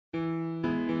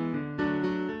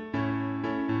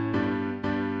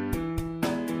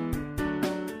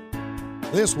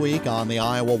This week on the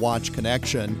IowaWatch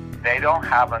Connection, they don't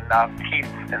have enough teeth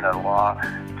in the law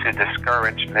to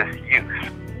discourage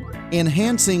misuse.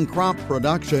 Enhancing crop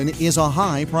production is a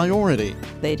high priority.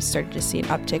 They started to see an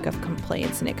uptick of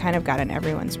complaints, and it kind of got on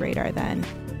everyone's radar then.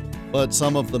 But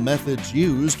some of the methods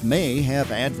used may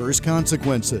have adverse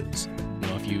consequences.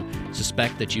 If you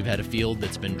suspect that you've had a field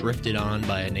that's been drifted on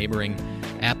by a neighboring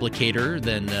applicator,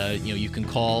 then you can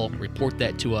call, report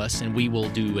that to us, and we will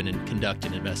do and conduct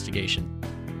an investigation.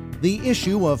 The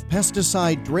issue of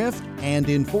pesticide drift and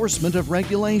enforcement of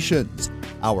regulations,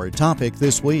 our topic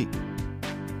this week.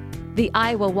 The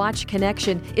IowaWatch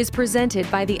Connection is presented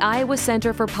by the Iowa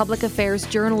Center for Public Affairs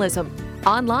Journalism,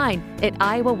 online at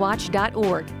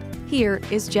iowawatch.org. Here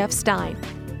is Jeff Stein.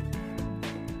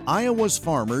 Iowa's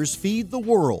farmers feed the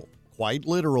world, quite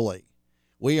literally.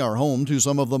 We are home to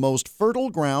some of the most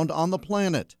fertile ground on the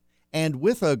planet, and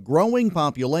with a growing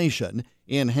population,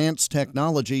 enhanced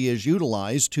technology is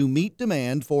utilized to meet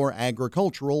demand for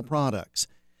agricultural products.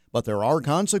 But there are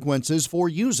consequences for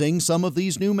using some of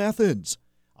these new methods.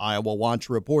 IowaWatch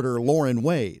reporter Lauren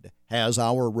Wade has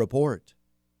our report.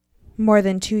 More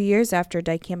than 2 years after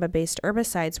dicamba-based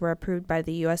herbicides were approved by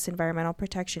the U.S. Environmental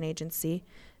Protection Agency,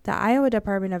 the Iowa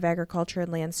Department of Agriculture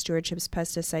and Land Stewardship's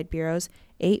Pesticide Bureau's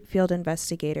 8 field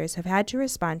investigators have had to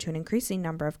respond to an increasing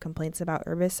number of complaints about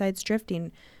herbicides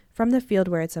drifting from the field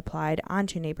where it's applied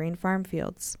onto neighboring farm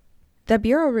fields. The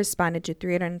Bureau responded to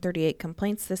 338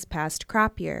 complaints this past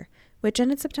crop year, which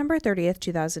ended September 30th,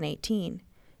 2018.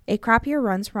 A crop year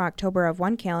runs from October of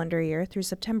one calendar year through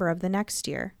September of the next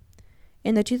year.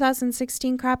 In the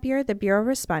 2016 crop year, the Bureau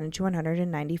responded to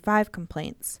 195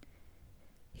 complaints.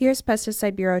 Here's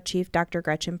Pesticide Bureau Chief Dr.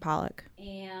 Gretchen Paluch.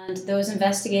 And those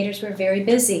investigators were very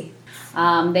busy.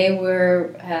 They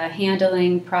were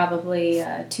handling probably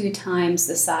 2 times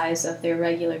the size of their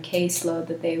regular caseload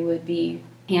that they would be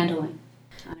handling.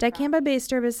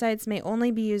 Dicamba-based herbicides may only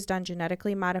be used on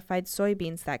genetically modified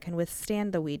soybeans that can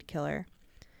withstand the weed killer.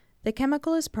 The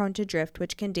chemical is prone to drift,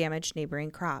 which can damage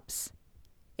neighboring crops.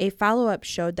 A follow-up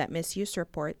showed that misuse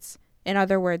reports, in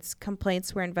other words,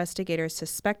 complaints where investigators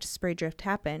suspect spray drift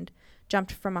happened,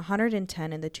 jumped from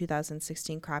 110 in the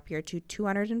 2016 crop year to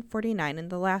 249 in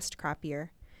the last crop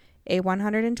year, a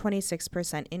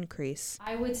 126% increase.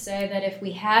 I would say that if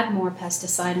we had more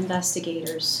pesticide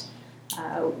investigators,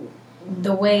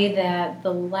 the way that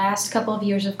the last couple of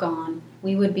years have gone,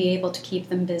 we would be able to keep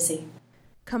them busy.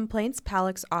 Complaints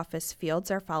Paluch's office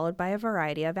fields are followed by a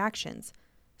variety of actions.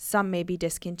 Some may be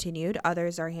discontinued,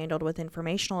 others are handled with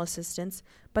informational assistance,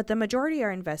 but the majority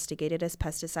are investigated as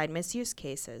pesticide misuse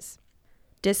cases.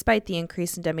 Despite the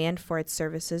increase in demand for its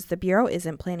services, the Bureau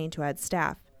isn't planning to add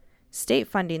staff. State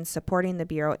funding supporting the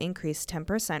Bureau increased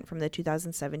 10% from the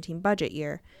 2017 budget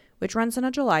year, which runs on a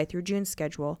July through June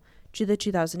schedule, to the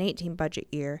 2018 budget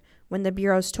year, when the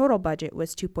Bureau's total budget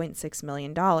was $2.6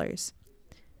 million.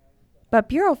 But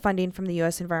Bureau funding from the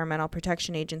U.S. Environmental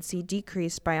Protection Agency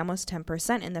decreased by almost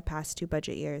 10% in the past 2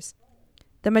 budget years.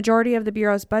 The majority of the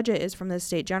Bureau's budget is from the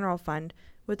State General Fund,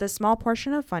 with a small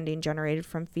portion of funding generated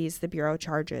from fees the Bureau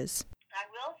charges. I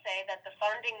will say that the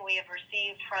funding we have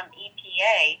received from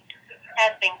EPA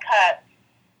has been cut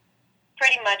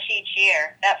pretty much each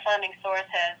year. That funding source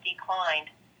has declined.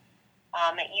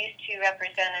 It used to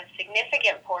represent a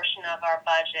significant portion of our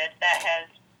budget that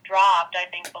has dropped, I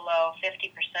think, below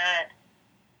 50%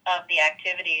 of the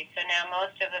activities. So now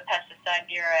most of the Pesticide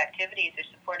Bureau activities are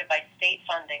supported by state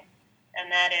funding.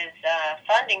 And that is a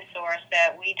funding source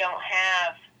that we don't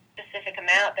have a specific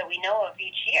amount that we know of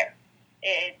each year.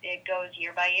 It goes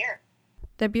year by year.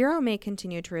 The Bureau may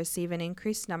continue to receive an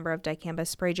increased number of dicamba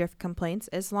spray drift complaints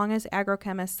as long as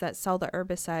agrochemists that sell the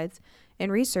herbicides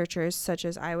and researchers such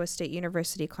as Iowa State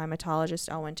University climatologist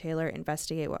Elwynn Taylor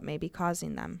investigate what may be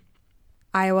causing them.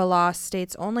 Iowa law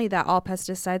states only that all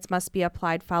pesticides must be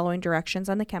applied following directions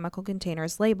on the chemical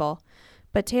container's label,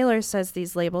 but Taylor says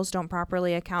these labels don't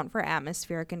properly account for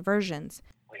atmospheric inversions.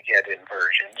 We get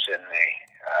inversions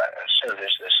as soon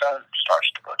as the sun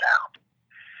starts to go down,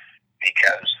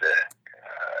 because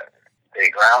the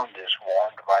ground is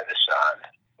warmed by the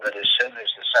sun, but as soon as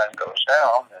the sun goes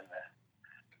down, then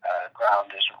the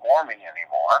ground isn't warming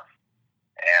anymore,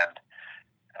 and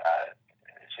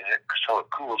so it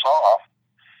cools off.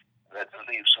 That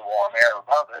leaves the warm air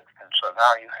above it, and so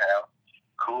now you have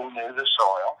cool near the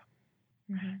soil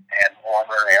and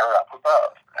warmer air up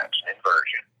above. That's an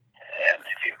inversion. And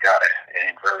if you've got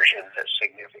an inversion that's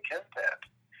significant at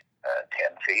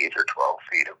 10 feet or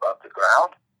 12 feet above the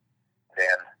ground,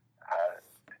 then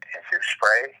if you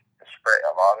spray,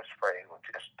 a lot of spray will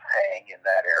just hang in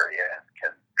that area and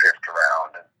can drift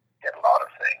around and get a lot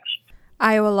of things.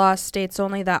 Iowa law states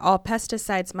only that all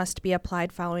pesticides must be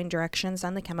applied following directions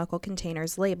on the chemical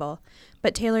container's label,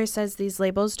 but Taylor says these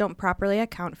labels don't properly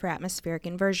account for atmospheric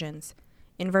inversions.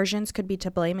 Inversions could be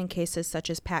to blame in cases such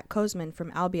as Pat Kosman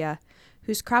from Albia,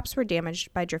 whose crops were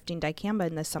damaged by drifting dicamba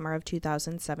in the summer of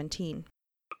 2017.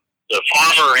 The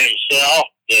farmer himself,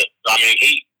 he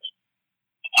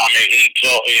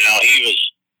was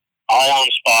all on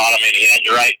the spot. He had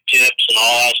the right tips and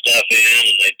all that stuff in,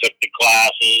 and they took the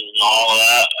classes and all of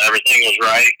that. Everything was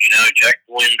right, checked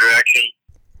the wind direction.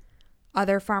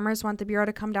 Other farmers want the Bureau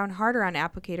to come down harder on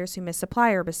applicators who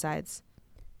misapply herbicides.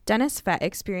 Dennis Fett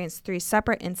experienced 3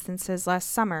 separate instances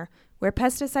last summer where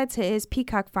pesticides hit his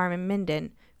peacock farm in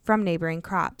Minden from neighboring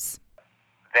crops.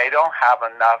 They don't have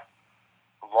enough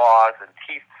laws and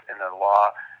teeth in the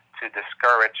law to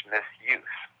discourage misuse.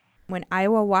 When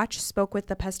IowaWatch spoke with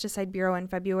the Pesticide Bureau in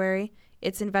February,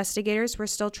 its investigators were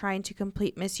still trying to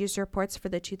complete misuse reports for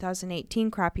the 2018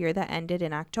 crop year that ended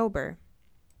in October.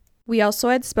 We also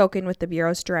had spoken with the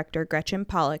Bureau's director, Gretchen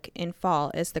Paluch, in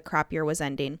fall as the crop year was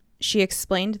ending. She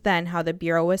explained then how the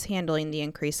Bureau was handling the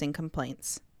increasing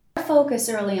complaints. Our focus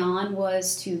early on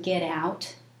was to get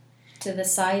out to the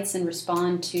sites and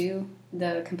respond to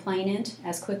the complainant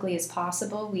as quickly as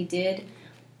possible. We did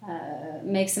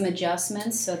make some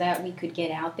adjustments so that we could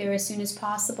get out there as soon as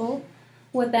possible.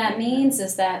 What that means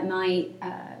is that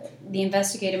the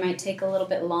investigator might take a little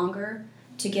bit longer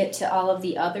to get to all of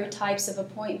the other types of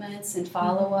appointments and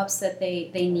follow-ups that they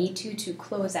need to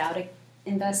close out an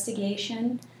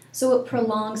investigation. So it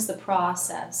prolongs the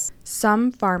process.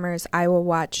 Some farmers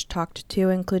IowaWatch talked to,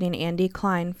 including Andy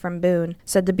Kline from Boone,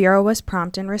 said the Bureau was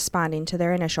prompt in responding to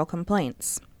their initial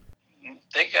complaints.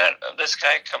 They got this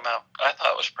guy come out. I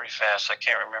thought it was pretty fast. I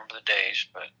can't remember the days,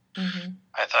 but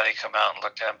I thought he'd come out and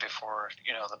looked at it before,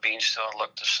 the beans still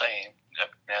looked the same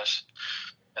as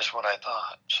what I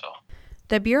thought. So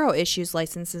the Bureau issues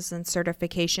licenses and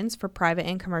certifications for private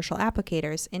and commercial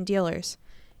applicators and dealers.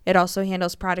 It also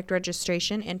handles product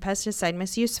registration and pesticide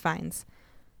misuse fines.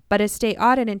 But a state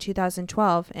audit in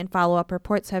 2012 and follow-up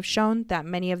reports have shown that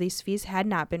many of these fees had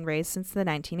not been raised since the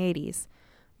 1980s.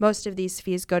 Most of these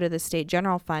fees go to the state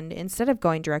general fund instead of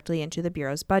going directly into the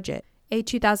Bureau's budget. A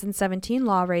 2017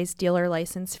 law raised dealer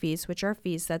license fees, which are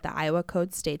fees that the Iowa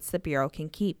Code states the Bureau can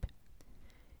keep.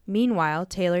 Meanwhile,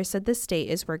 Taylor said the state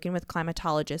is working with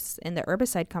climatologists and the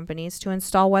herbicide companies to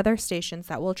install weather stations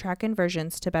that will track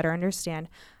inversions to better understand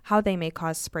how they may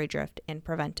cause spray drift and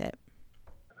prevent it.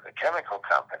 The chemical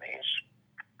companies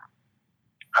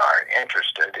are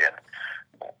interested in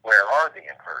where are the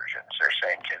inversions. They're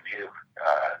saying, can you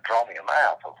draw me a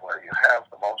map of where you have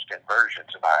the most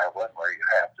inversions in Iowa and where you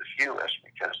have the fewest,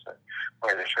 because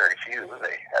where there's very few,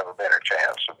 they have a better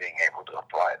chance of being able to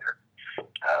apply their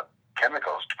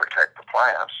chemicals to protect the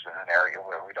plants in an area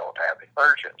where we don't have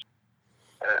inversions.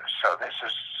 So this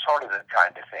is sort of the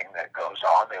kind of thing that goes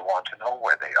on. They want to know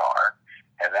where they are,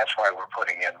 and that's why we're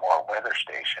putting in more weather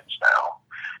stations now,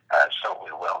 so we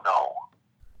will know.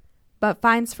 But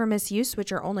fines for misuse,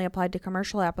 which are only applied to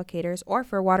commercial applicators or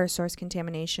for water source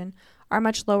contamination, are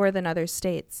much lower than other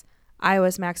states.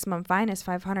 Iowa's maximum fine is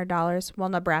 $500, while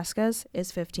Nebraska's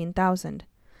is $15,000.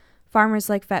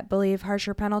 Farmers like Fett believe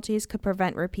harsher penalties could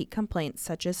prevent repeat complaints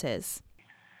such as his.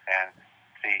 And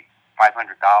the $500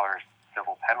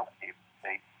 civil penalty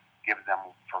they give them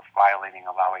for violating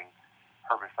allowing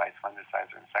herbicides,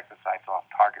 fungicides, or insecticides off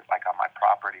target, like on my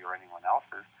property or anyone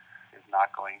else's, is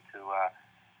not going to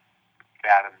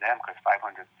batten them, because $500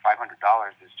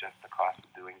 is just the cost of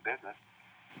doing business.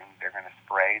 And they're going to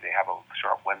spray. They have a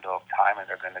short window of time, and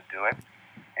they're going to do it.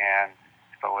 And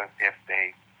so if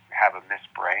they have a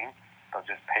misspray, they'll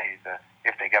just pay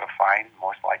if they get a fine,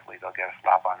 most likely they'll get a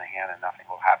slap on the hand and nothing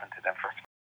will happen to them for.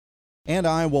 And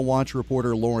IowaWatch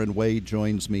reporter Lauren Wade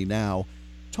joins me now.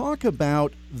 Talk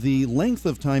about the length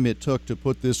of time it took to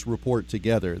put this report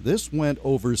together. This went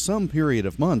over some period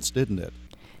of months, didn't it?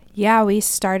 Yeah, we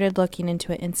started looking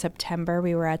into it in September.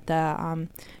 We were at the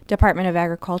Department of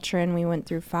Agriculture and we went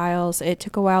through files. It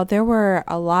took a while. There were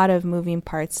a lot of moving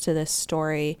parts to this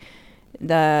story.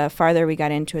 The farther we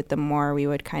got into it, the more we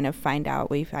would kind of find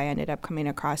out. I ended up coming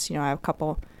across, a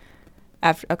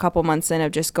couple months in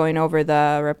of just going over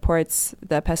the reports,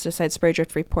 the pesticide spray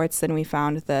drift reports. Then we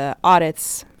found the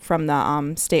audits from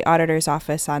the state auditor's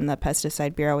office on the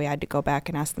Pesticide Bureau. We had to go back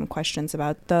and ask them questions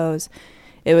about those.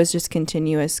 It was just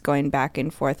continuous going back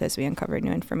and forth as we uncovered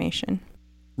new information.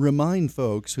 Remind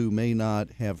folks who may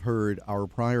not have heard our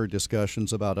prior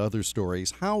discussions about other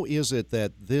stories, how is it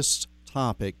that this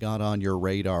topic got on your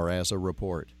radar as a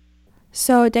report?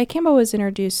 So dicamba was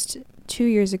introduced 2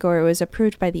 years ago. It was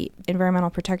approved by the Environmental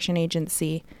Protection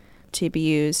Agency to be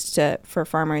used for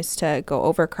farmers to go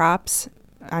over crops,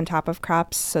 on top of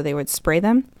crops, so they would spray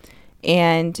them.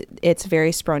 And it's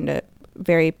very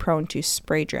prone to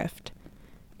spray drift.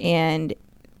 And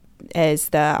as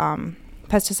the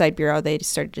Pesticide Bureau, they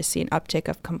started to see an uptick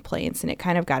of complaints, and it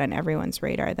kind of got on everyone's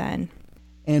radar then.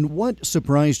 And what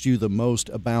surprised you the most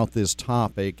about this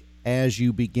topic as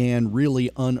you began really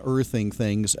unearthing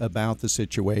things about the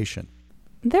situation?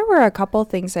 There were a couple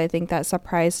things I think that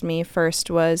surprised me. First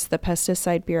was the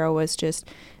Pesticide Bureau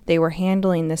they were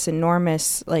handling this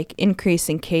enormous increase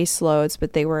in caseloads,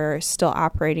 but they were still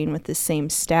operating with the same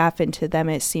staff, and to them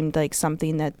it seemed like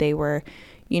something that they were,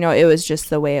 it was just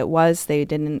the way it was. They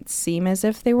didn't seem as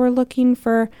if they were looking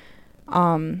for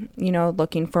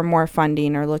more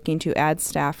funding or looking to add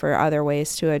staff or other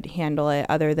ways to handle it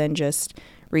other than just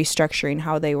restructuring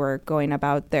how they were going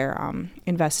about their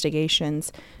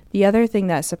investigations. The other thing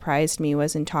that surprised me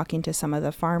was in talking to some of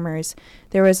the farmers,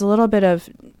 there was a little bit of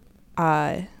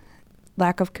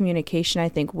lack of communication, I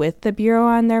think, with the Bureau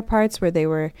on their parts,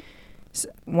 where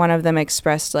one of them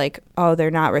expressed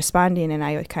they're not responding, and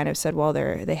I kind of said, well,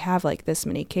 they have this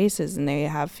many cases, and they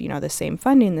have the same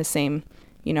funding, the same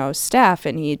staff,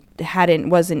 and he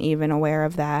wasn't even aware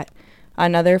of that.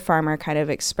 Another farmer kind of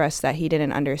expressed that he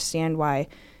didn't understand why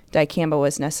dicamba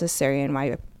was necessary and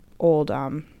why old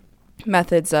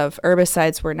methods of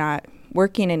herbicides were not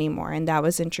working anymore, and that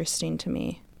was interesting to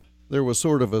me. There was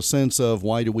sort of a sense of,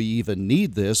 why do we even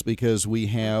need this, because we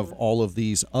have all of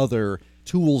these other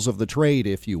tools of the trade,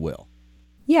 if you will.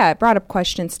 Yeah, it brought up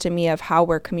questions to me of how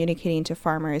we're communicating to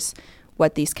farmers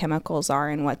what these chemicals are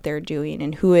and what they're doing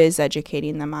and who is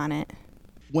educating them on it.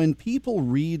 When people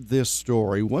read this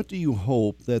story, what do you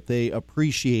hope that they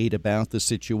appreciate about the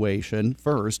situation,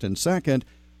 first? And second,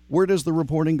 where does the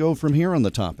reporting go from here on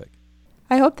the topic?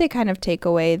 I hope they kind of take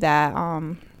away that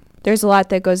there's a lot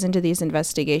that goes into these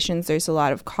investigations. There's a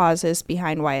lot of causes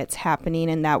behind why it's happening,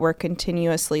 and that we're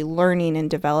continuously learning and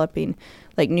developing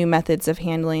new methods of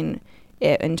handling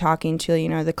it. And talking to,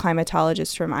 the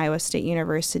climatologist from Iowa State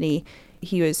University,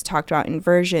 he was talked about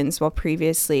inversions, while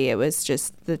previously it was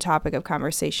just the topic of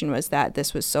conversation was that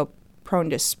this was so prone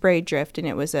to spray drift, and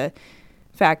it was the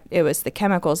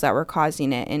chemicals that were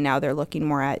causing it, and now they're looking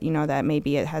more at, that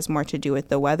maybe it has more to do with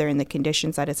the weather and the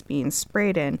conditions that it's being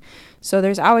sprayed in. So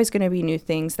there's always going to be new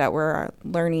things that we're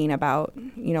learning about,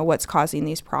 what's causing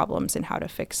these problems and how to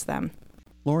fix them.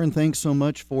 Lauren, thanks so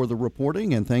much for the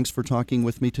reporting, and thanks for talking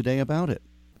with me today about it.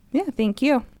 Yeah, thank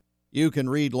you. You can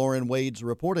read Lauren Wade's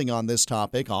reporting on this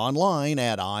topic online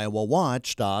at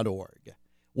iowawatch.org.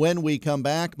 When we come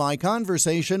back, my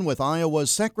conversation with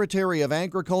Iowa's Secretary of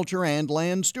Agriculture and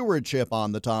Land Stewardship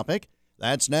on the topic.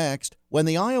 That's next, when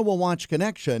the Iowa Watch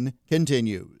Connection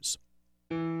continues.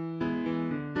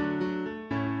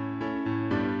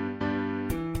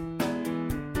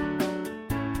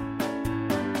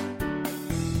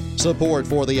 Support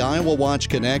for the Iowa Watch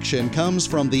Connection comes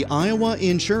from the Iowa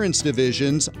Insurance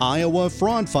Division's Iowa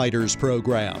Fraud Fighters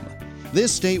program.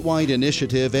 This statewide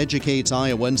initiative educates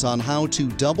Iowans on how to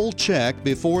double-check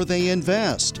before they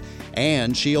invest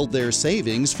and shield their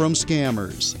savings from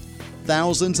scammers.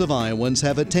 Thousands of Iowans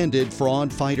have attended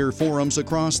fraud fighter forums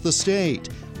across the state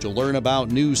to learn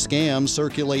about new scams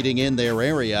circulating in their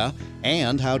area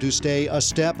and how to stay a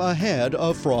step ahead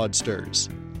of fraudsters.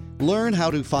 Learn how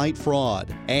to fight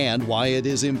fraud and why it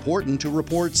is important to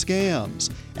report scams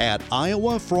at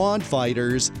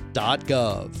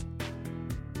iowafraudfighters.gov.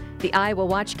 The Iowa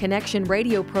Watch Connection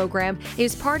radio program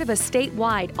is part of a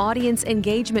statewide audience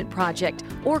engagement project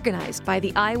organized by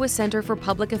the Iowa Center for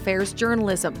Public Affairs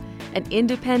Journalism, an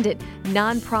independent,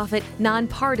 nonprofit,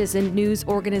 nonpartisan news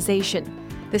organization.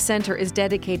 The center is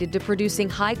dedicated to producing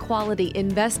high-quality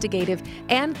investigative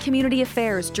and community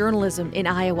affairs journalism in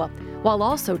Iowa, while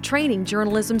also training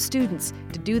journalism students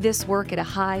to do this work at a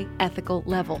high ethical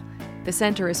level. The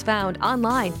center is found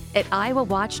online at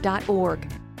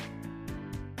iowawatch.org.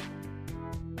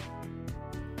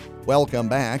 Welcome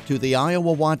back to the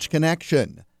Iowa Watch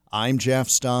Connection. I'm Jeff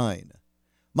Stein.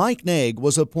 Mike Naig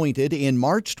was appointed in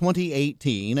March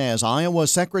 2018 as Iowa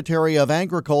Secretary of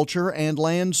Agriculture and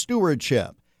Land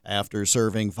Stewardship after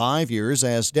serving 5 years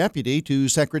as deputy to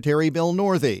Secretary Bill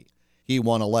Northey. He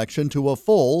won election to a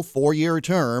full 4-year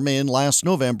term in last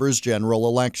November's general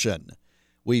election.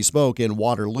 We spoke in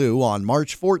Waterloo on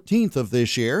March 14th of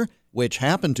this year, which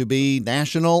happened to be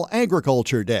National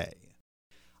Agriculture Day.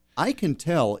 I can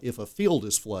tell if a field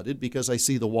is flooded because I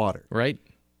see the water. Right.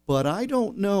 But I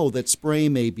don't know that spray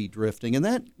may be drifting, and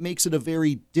that makes it a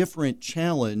very different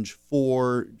challenge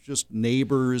for just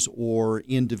neighbors or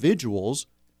individuals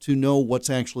to know what's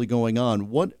actually going on.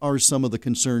 What are some of the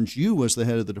concerns you, as the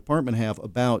head of the department, have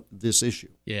about this issue?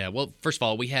 Yeah, well, first of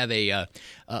all, we have a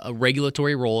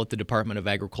regulatory role at the Department of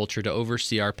Agriculture to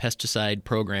oversee our pesticide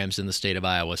programs in the state of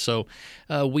Iowa. So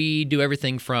we do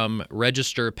everything from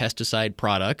register pesticide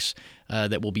products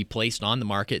that will be placed on the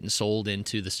market and sold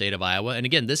into the state of Iowa. And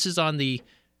again, this is on the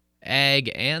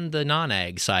ag and the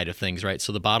non-ag side of things, right?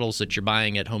 So the bottles that you're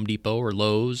buying at Home Depot or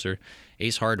Lowe's or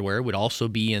Ace Hardware would also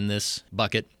be in this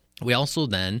bucket. We also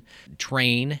then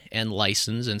train and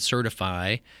license and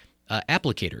certify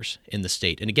applicators in the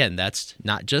state. And again, that's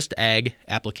not just ag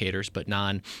applicators, but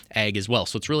non-ag as well.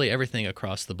 So it's really everything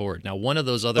across the board. Now, one of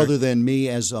those other than me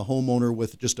as a homeowner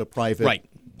with just a private right.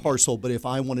 parcel, but if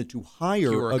I wanted to hire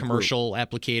you were a commercial group.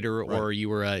 Applicator, right. or you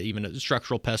were even a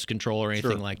structural pest control or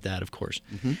anything like that, of course.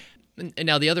 Mm-hmm. And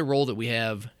now the other role that we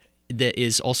have that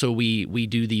is also we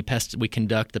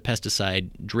conduct the pesticide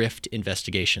drift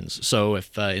investigations. So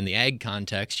if in the ag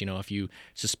context, if you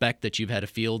suspect that you've had a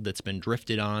field that's been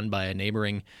drifted on by a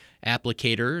neighboring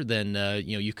applicator, then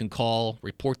you can call,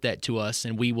 report that to us,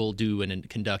 and we will do and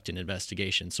conduct an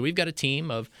investigation. So we've got a team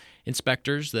of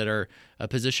inspectors that are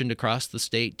positioned across the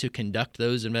state to conduct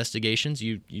those investigations.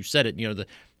 You said it,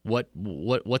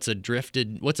 what's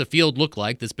a field look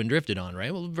like that's been drifted on,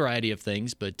 right? Well, a variety of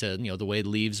things, but the way the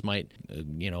leaves might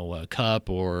cup,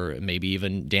 or maybe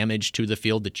even damage to the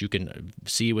field that you can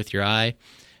see with your eye.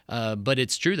 But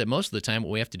it's true that most of the time what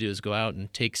we have to do is go out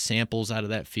and take samples out of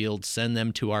that field, send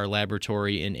them to our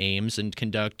laboratory in Ames, and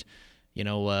conduct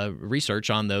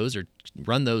research on those, or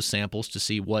run those samples to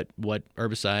see what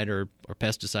herbicide or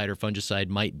pesticide or fungicide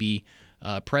might be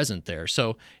present there.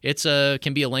 So it's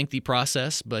can be a lengthy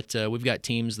process, but we've got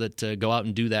teams that go out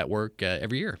and do that work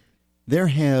every year. There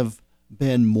have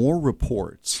been more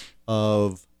reports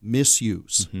of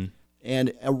misuse,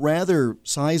 and a rather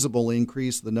sizable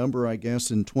increase. The number, I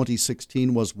guess, in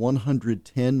 2016 was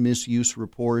 110 misuse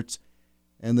reports,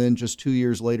 and then just 2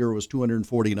 years later it was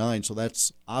 249, so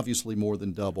that's obviously more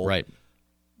than double. Right.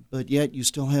 But yet you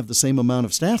still have the same amount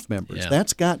of staff members. Yeah.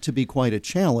 That's got to be quite a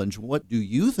challenge. What do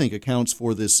you think accounts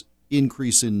for this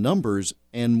increase in numbers?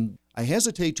 And I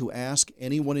hesitate to ask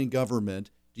anyone in government,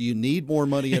 do you need more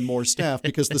money and more staff?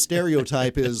 Because the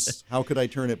stereotype is, how could I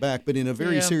turn it back? But in a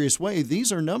very serious way,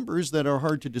 these are numbers that are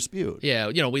hard to dispute. Yeah,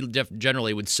 we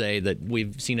generally would say that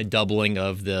we've seen a doubling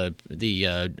of the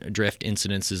drift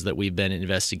incidences that we've been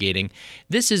investigating.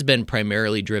 This has been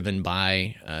primarily driven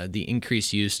by the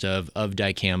increased use of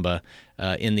dicamba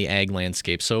in the ag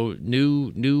landscape. So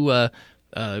new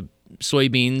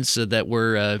soybeans that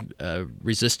were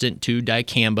resistant to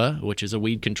dicamba, which is a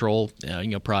weed control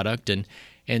product,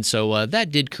 and so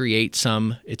that did create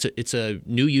some. It's a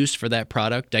new use for that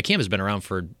product. Dicamba has been around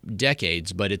for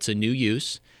decades, but it's a new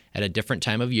use at a different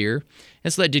time of year,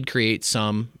 and so that did create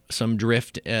some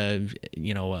drift,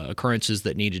 occurrences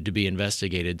that needed to be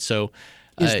investigated. So,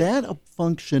 is that a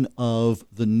function of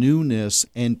the newness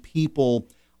and people?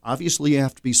 Obviously, you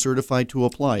have to be certified to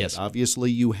apply yes. it. Obviously,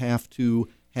 you have to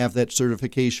have that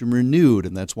certification renewed,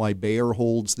 and that's why Bayer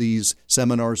holds these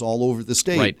seminars all over the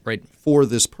state right. for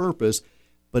this purpose.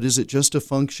 But is it just a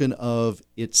function of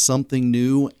it's something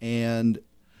new and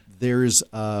there's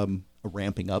a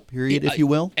ramping up period, if you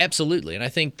will? Absolutely. And I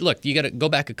think, look, you got to go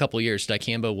back a couple of years.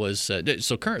 Dicamba was,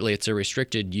 so currently it's a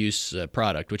restricted use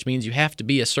product, which means you have to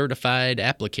be a certified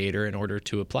applicator in order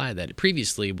to apply that. It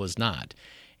previously was not.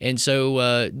 And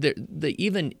so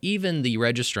even the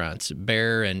registrants,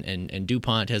 Bayer and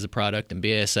DuPont has a product, and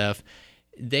BASF,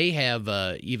 they have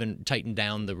even tightened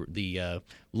down the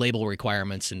label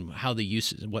requirements and how the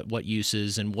uses, what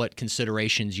uses and what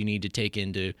considerations you need to take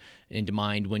into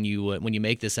mind when you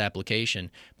make this application.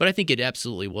 But I think it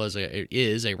absolutely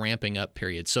is a ramping up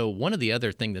period. So one of the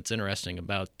other thing that's interesting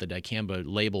about the dicamba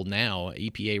label now,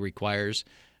 EPA requires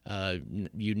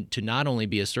you to not only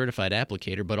be a certified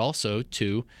applicator, but also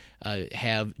to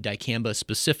have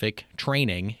dicamba-specific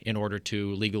training in order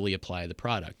to legally apply the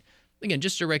product. Again,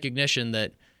 just a recognition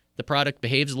that the product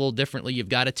behaves a little differently. You've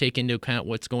got to take into account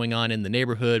what's going on in the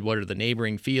neighborhood, what are the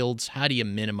neighboring fields, how do you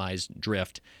minimize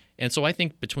drift. And so I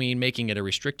think between making it a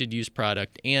restricted use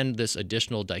product and this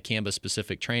additional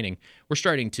dicamba-specific training, we're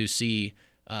starting to see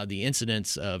the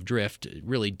incidence of drift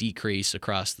really decrease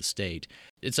across the state.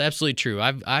 It's absolutely true.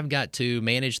 I've got to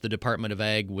manage the Department of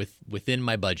Ag within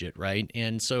my budget, right?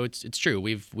 And so it's true.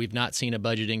 We've not seen a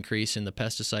budget increase in the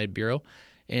Pesticide Bureau,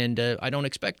 and I don't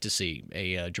expect to see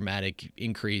a dramatic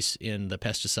increase in the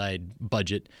pesticide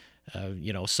budget.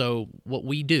 So what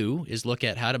we do is look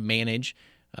at how to manage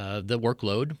the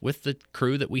workload with the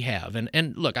crew that we have.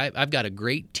 And look, I've got a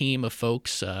great team of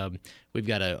folks. We've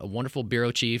got a wonderful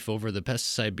bureau chief over the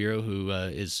Pesticide Bureau who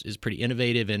is pretty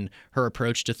innovative in her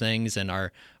approach to things, and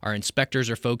our inspectors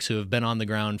are folks who have been on the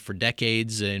ground for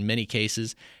decades in many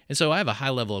cases. And so I have a high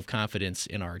level of confidence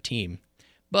in our team.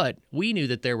 But we knew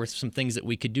that there were some things that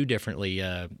we could do differently,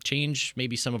 change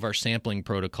maybe some of our sampling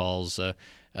protocols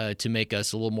to make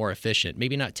us a little more efficient.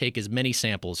 Maybe not take as many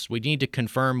samples. We need to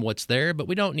confirm what's there, but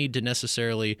we don't need to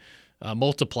necessarily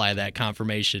multiply that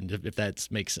confirmation, if that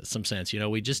makes some sense.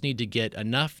 We just need to get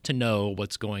enough to know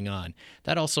what's going on.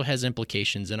 That also has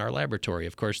implications in our laboratory.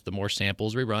 Of course, the more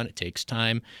samples we run, it takes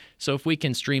time. So if we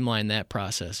can streamline that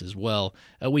process as well,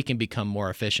 we can become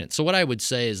more efficient. So what I would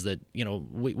say is that,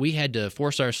 we had to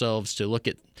force ourselves to look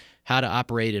at how to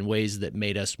operate in ways that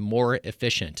made us more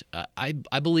efficient.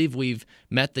 I believe we've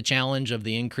met the challenge of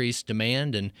the increased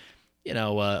demand, and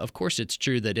of course, it's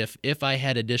true that if I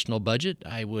had additional budget,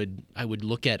 I would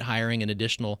look at hiring an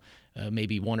additional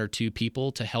maybe one or two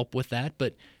people to help with that.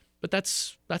 But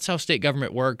that's how state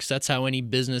government works. That's how any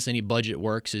business, any budget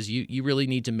works. Is you really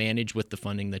need to manage with the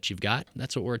funding that you've got.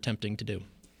 That's what we're attempting to do.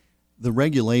 The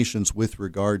regulations with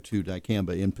regard to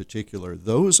dicamba in particular,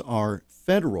 those are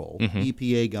federal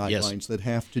EPA guidelines that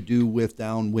have to do with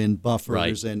downwind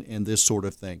buffers and this sort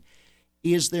of thing.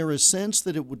 Is there a sense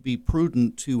that it would be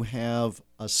prudent to have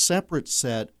a separate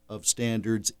set of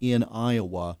standards in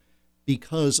Iowa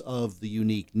because of the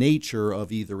unique nature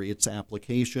of either its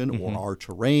application or our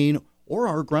terrain or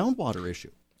our groundwater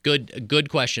issue? Good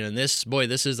question. And this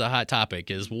is a hot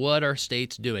topic, is what are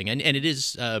states doing? And it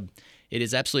is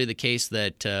absolutely the case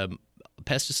that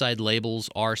pesticide labels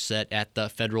are set at the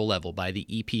federal level by the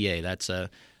EPA. That's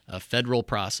a federal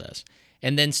process.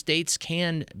 And then states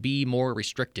can be more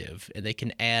restrictive, and they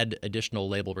can add additional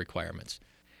label requirements.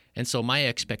 And so my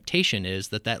expectation is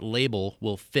that label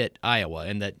will fit Iowa,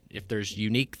 and that if there's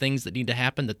unique things that need to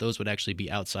happen, that those would actually be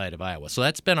outside of Iowa. So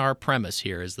that's been our premise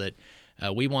here, is that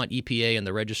we want EPA and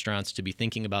the registrants to be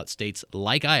thinking about states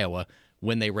like Iowa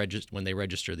when they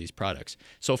register these products.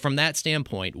 So from that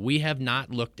standpoint, we have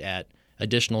not looked at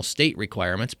additional state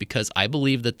requirements, because I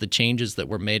believe that the changes that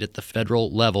were made at the federal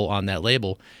level on that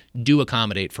label do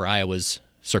accommodate for Iowa's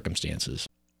circumstances.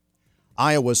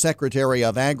 Iowa Secretary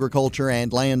of Agriculture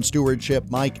and Land Stewardship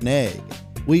Mike Naig.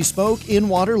 We spoke in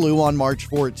Waterloo on March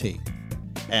 14th.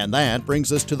 And that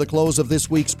brings us to the close of this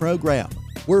week's program.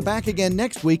 We're back again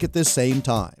next week at this same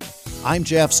time. I'm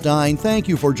Jeff Stein. Thank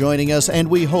you for joining us, and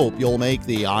we hope you'll make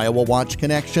the Iowa Watch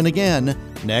connection again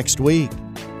next week.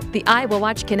 The Iowa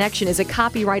Watch Connection is a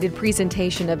copyrighted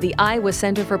presentation of the Iowa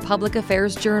Center for Public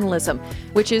Affairs Journalism,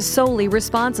 which is solely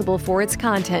responsible for its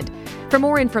content. For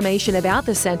more information about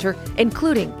the center,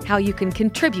 including how you can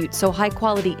contribute so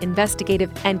high-quality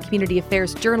investigative and community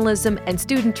affairs journalism and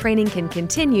student training can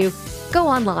continue, go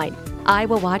online,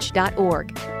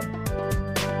 iowawatch.org.